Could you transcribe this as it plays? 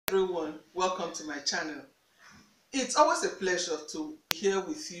Everyone, welcome to my channel. It's always a pleasure to be here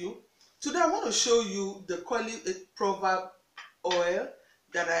with you. Today I want to show you the Curly Proverbz oil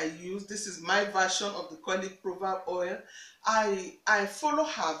that I use. This is my version of the Curly Proverbz oil. I follow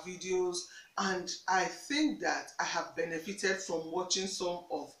her videos and I think that I have benefited from watching some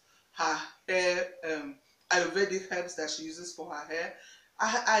of her hair Ayurvedic herbs that she uses for her hair.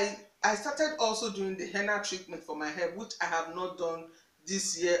 I started also doing the henna treatment for my hair, which I have not done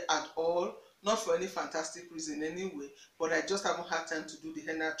this year at all, not for any fantastic reason anyway, but I just haven't had time to do the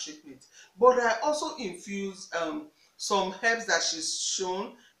henna treatment. But I also infuse some herbs that she's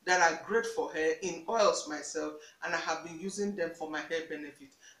shown that are great for hair in oils myself, and I have been using them for my hair benefit,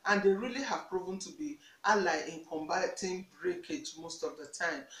 and they really have proven to be ally in combating breakage most of the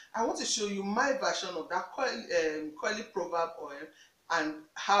time. I want to show you my version of that Curly Proverbz oil and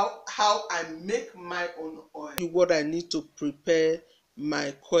how I make my own oil. What I need to prepare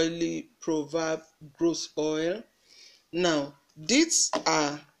my Curly Proverbz growth oil. Now these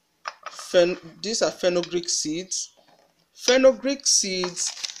are fenugreek seeds. Fenugreek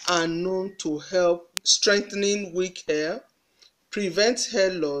seeds are known to help strengthening weak hair, prevent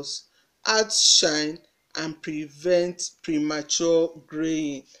hair loss, add shine, and prevent premature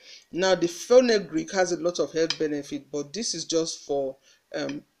graying. Now the fenugreek has a lot of health benefit, but this is just for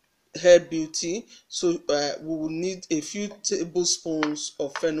hair beauty, so we will need a few tablespoons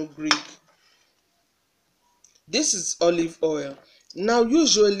of fenugreek. This is olive oil. Now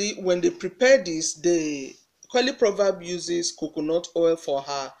usually when they prepare this, the Curly Proverbz uses coconut oil for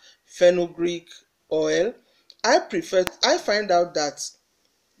her fenugreek oil. I find out that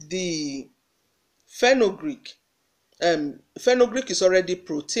the fenugreek is already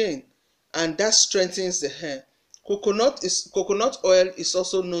protein, and that strengthens the hair. Coconut oil is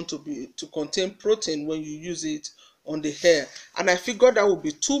also known to contain protein when you use it on the hair, and I figured that would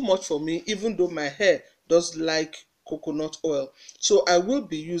be too much for me, even though my hair does like coconut oil. So I will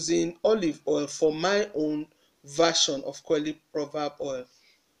be using olive oil for my own version of Curly Proverbz oil.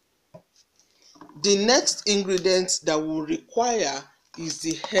 The next ingredient that we'll require is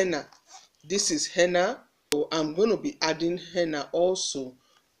the henna. This is henna, so I'm going to be adding henna also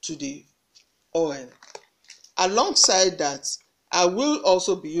to the oil. Alongside that, I will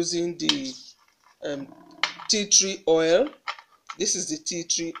also be using the tea tree oil. This is the tea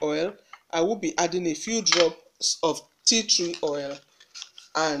tree oil. I will be adding a few drops of tea tree oil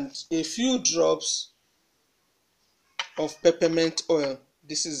and a few drops of peppermint oil.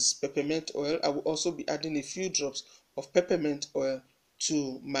 This is peppermint oil. I will also be adding a few drops of peppermint oil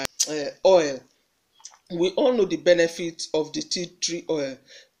to my oil. We all know the benefits of the tea tree oil.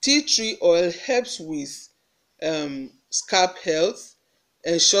 Tea tree oil helps with scalp health,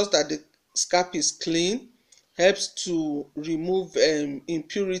 ensures that the scalp is clean, helps to remove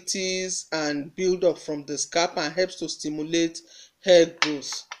impurities and build up from the scalp, and helps to stimulate hair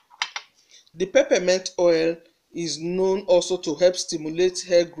growth. The peppermint oil is known also to help stimulate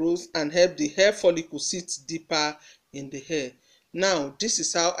hair growth and help the hair follicle sit deeper in the hair. Now, this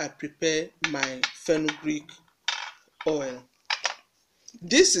is how I prepare my fenugreek oil.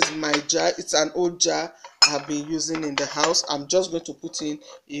 This is my jar. It's an old jar I have been using in the house. I'm just going to put in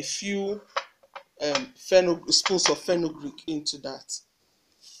a few spoons of fenugreek into that.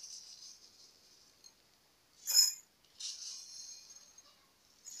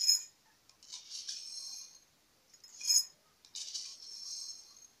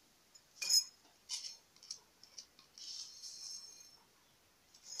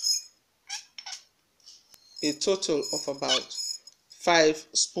 A total of about 5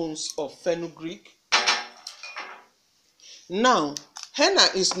 spoons of fenugreek. Now, henna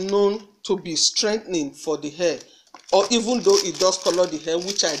is known to be strengthening for the hair, or even though it does color the hair,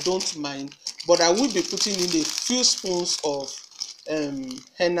 which I don't mind, but I will be putting in a few spoons of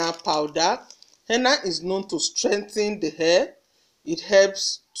henna powder. Henna is known to strengthen the hair. It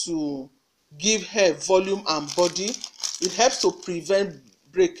helps to give hair volume and body. It helps to prevent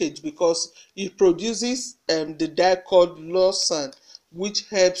breakage because it produces the dye called lawson, which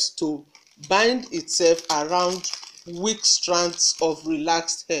helps to bind itself around weak strands of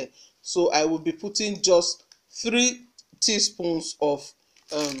relaxed hair. So I will be putting just 3 teaspoons of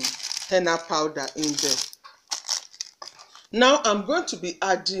henna powder in there. Now I'm going to be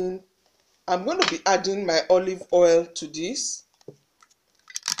adding my olive oil to this.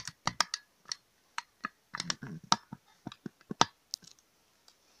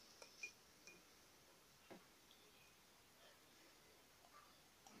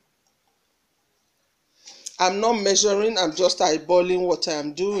 I'm not measuring, I'm just eyeballing what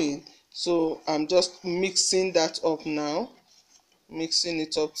I'm doing. So I'm just mixing that up now. mixing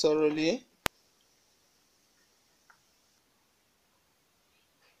it up thoroughly.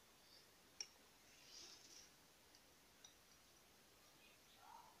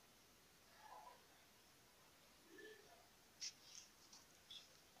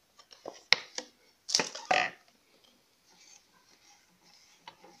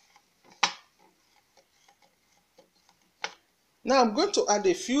 Now I'm going to add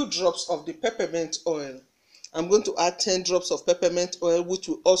a few drops of the peppermint oil. I'm going to add 10 drops of peppermint oil, which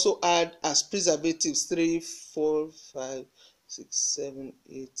will also add as preservatives 3, 4, 5, 6, 7,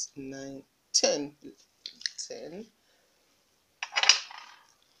 8, 9, 10. 10.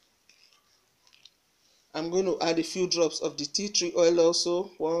 I'm going to add a few drops of the tea tree oil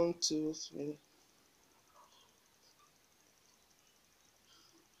also. 1, 2, 3.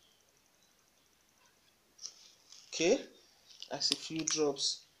 Okay, that's a few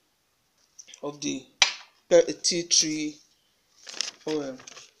drops of the tea tree oil.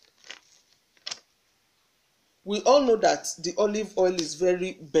 We all know that the olive oil is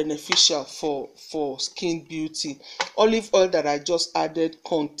very beneficial for skin beauty. Olive oil that I just added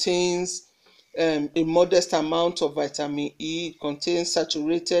contains a modest amount of vitamin E. It contains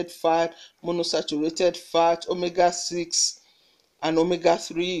saturated fat, monosaturated fat, omega-6 and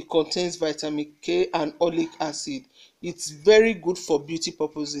omega-3. It contains vitamin K and oleic acid. It's very good for beauty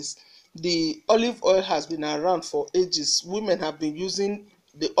purposes. The olive oil has been around for ages. Women have been using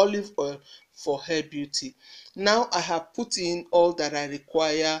the olive oil for hair beauty. Now I have put in all that I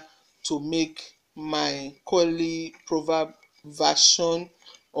require to make my Curly Proverbz version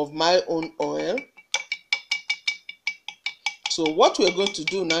of my own oil. So what we're going to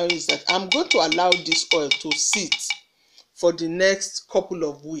do now is that I'm going to allow this oil to sit for the next couple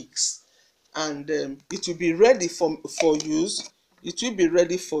of weeks, and it will be ready for use. It will be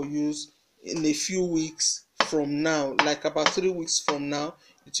ready for use in a few weeks from now, like about 3 weeks from now.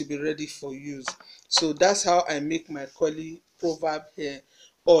 It will be ready for use. So that's how I make my Curly Proverbz hair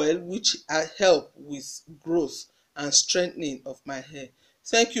oil, which I help with growth and strengthening of my hair.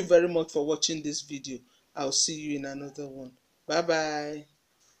 Thank you very much for watching this video. I'll see you in another one. Bye bye.